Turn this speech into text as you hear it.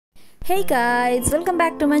Hey guys, welcome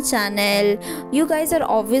back to my channel. You guys are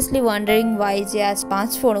obviously wondering why as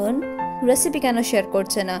PanchPhoron recipe cannot share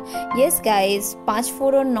korche na. Yes guys,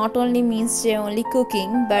 PanchPhoron not only means only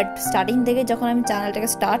cooking, but starting থেকে যখন আমি চ্যানেলটাকে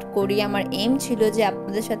start করি আমার M ছিল যে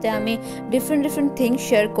আপনাদের সাথে আমি ডিফারেন্ট থিংস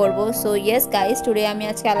শেয়ার করব। সো ইয়েস গাইস, টুডে আমি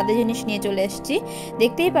আজকে আলাদা জিনিস নিয়ে চলে এসেছি।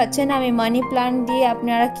 দেখতেই পাচ্ছেন আমি মানি প্ল্যান্ট দিয়ে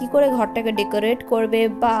আপনারা কি করে ঘরটাকে ডেকোরেট করবে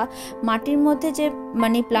বা মাটির মধ্যে যে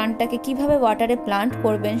মানি প্ল্যান্টটাকে কিভাবে ওয়াটারে প্ল্যান্ট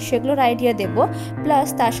করবেন সেগুলোর আইডিয়া দেব, প্লাস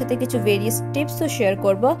তার সাথে কিছু ভেরিয়াস টিপসও শেয়ার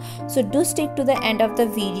করব। So do stick to the end of the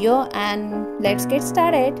video and let's get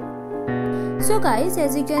started. So guys,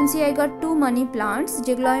 as you can see I got two money plants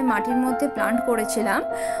যেগুলো আমি মাটির মধ্যে প্লান্ট করেছিলাম।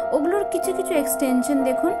 ওগুলোর কিছু কিছু এক্সটেনশন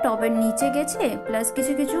দেখুন টবের নিচে গেছে, প্লাস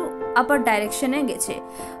কিছু কিছু আপার ডাইরেকশনে গেছে।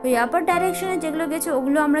 ওই আপার ডাইরেকশনে যেগুলো গেছে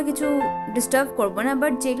ওগুলো আমরা কিছু ডিস্টার্ব করব না,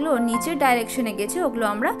 বাট যেগুলো নিচের ডাইরেকশনে গেছে ওগুলো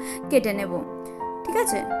আমরা কেটে নেব, ঠিক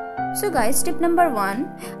আছে? So guys, tip number 1,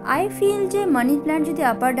 I feel যে মানি প্ল্যান্ট যদি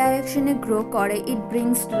আপার ডাইরেকশনে গ্রো করে ইট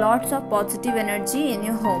brings lots of positive energy in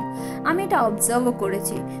your home. আমি এটা অবজার্ভও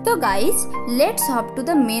করেছি। তো guys, let's hop to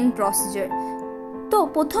the main procedure. তো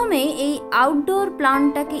প্রথমে এই আউটডোর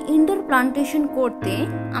প্ল্যান্টটাকে ইনডোর প্লান্টেশন করতে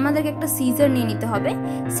আমাদেরকে একটা সিজার নিয়ে নিতে হবে।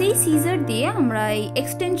 সেই সিজার দিয়ে আমরা এই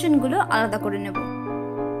এক্সটেনশনগুলো আলাদা করে নেব।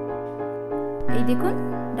 এই দেখুন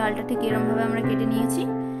ডালটা ঠিক এরকমভাবে আমরা কেটে নিয়েছি।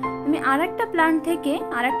 আমি আরেকটা প্ল্যান্ট থেকে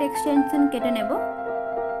আরেকটা এক্সটেনশন কেটে নেব।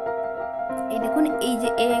 এই দেখুন এই যে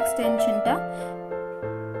এই এক্সটেনশনটা,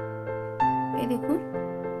 এই দেখুন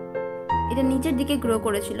এটা নিচের দিকে গ্রো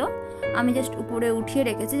করেছিল, আমি জাস্ট উপরে উঠিয়ে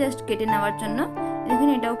রেখেছি জাস্ট কেটে নেওয়ার জন্য। দেখুন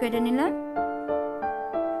এটাও কেটে নিলাম।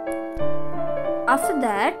 আফটার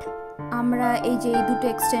দ্যাট আমরা এই যে এই দুটো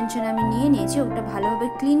এক্সটেনশন আমি নিয়ে নিয়েছি ওটা ভালোভাবে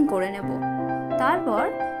ক্লিন করে নেব। তারপর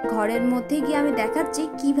ঘরের মধ্যে গিয়ে আমি দেখাচ্ছি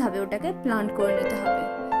কিভাবে ওটাকে প্লান্ট করে নিতে হবে।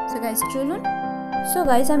 সো গাইস চলুন। সো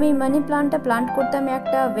গাইস, আমি মানি প্ল্যান্টটা প্লান্ট করতে আমি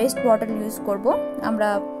একটা ওয়েস্ট বটল ইউজ করব, আমরা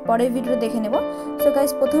পরের ভিডিও দেখে নেব। সো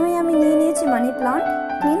গাইস, প্রথমেই আমি নিয়ে নিয়েছি মানি প্ল্যান্ট,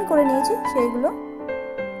 ক্লিন করে নিয়েছি সেইগুলো।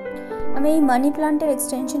 আমি এই মানি প্ল্যান্টের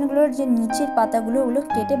এক্সটেনশনগুলোর যে নিচের পাতাগুলো ওগুলো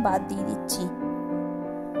কেটে বাদ দিয়ে দিচ্ছি।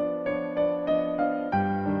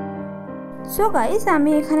 সো গাইস,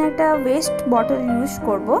 আমি এখানে একটা ওয়েস্ট বটল ইউজ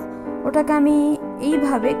করব, ওটাকে আমি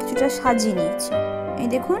এইভাবে কিছুটা সাজিয়ে নিয়েছি, এই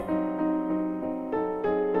দেখুন।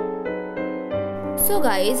 সো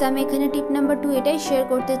গাইজ, আমি এখানে টিপ নাম্বার 2 এটাই শেয়ার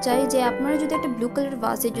করতে চাই যে আপনারা যদি একটা ব্লু কালার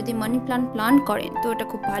ভাসে যদি মানি প্লান্ট করেন তো এটা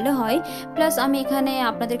খুব ভালো হয়। প্লাস আমি এখানে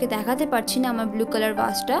আপনাদেরকে দেখাতে পারছি না আমার ব্লু কালার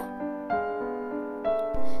ভাসটা।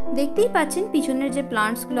 দেখতেই পাচ্ছেন পিছনের যে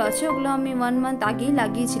প্লান্টসগুলো আছে ওগুলো আমি 1 মান্থ আগেই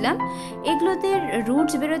লাগিয়েছিলাম। এগুলোতে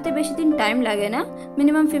রুটস বেরোতে বেশি দিন টাইম লাগে না,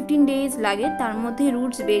 মিনিমাম 15 ডেজ লাগে, তার মধ্যে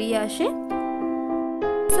রুটস বেরিয়ে আসে।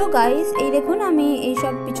 সো গাইজ, এই দেখুন আমি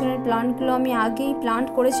এইসব পিছনের প্লান্টগুলো আমি আগেই প্লান্ট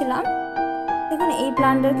করেছিলাম। দেখুন এই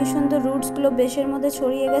প্ল্যান্টের কি সুন্দর রুটসগুলো বেশের মধ্যে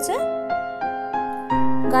ছড়িয়ে গেছে।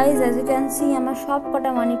 Guys, as you can see আমার সব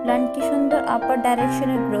কটা মানি প্ল্যান্ট কি সুন্দর আপার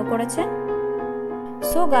ডাইরেকশনে গ্রো করেছে।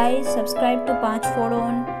 So guys, subscribe to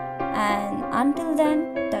PanchPhoron and until then,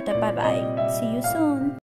 tata bye bye, see you soon.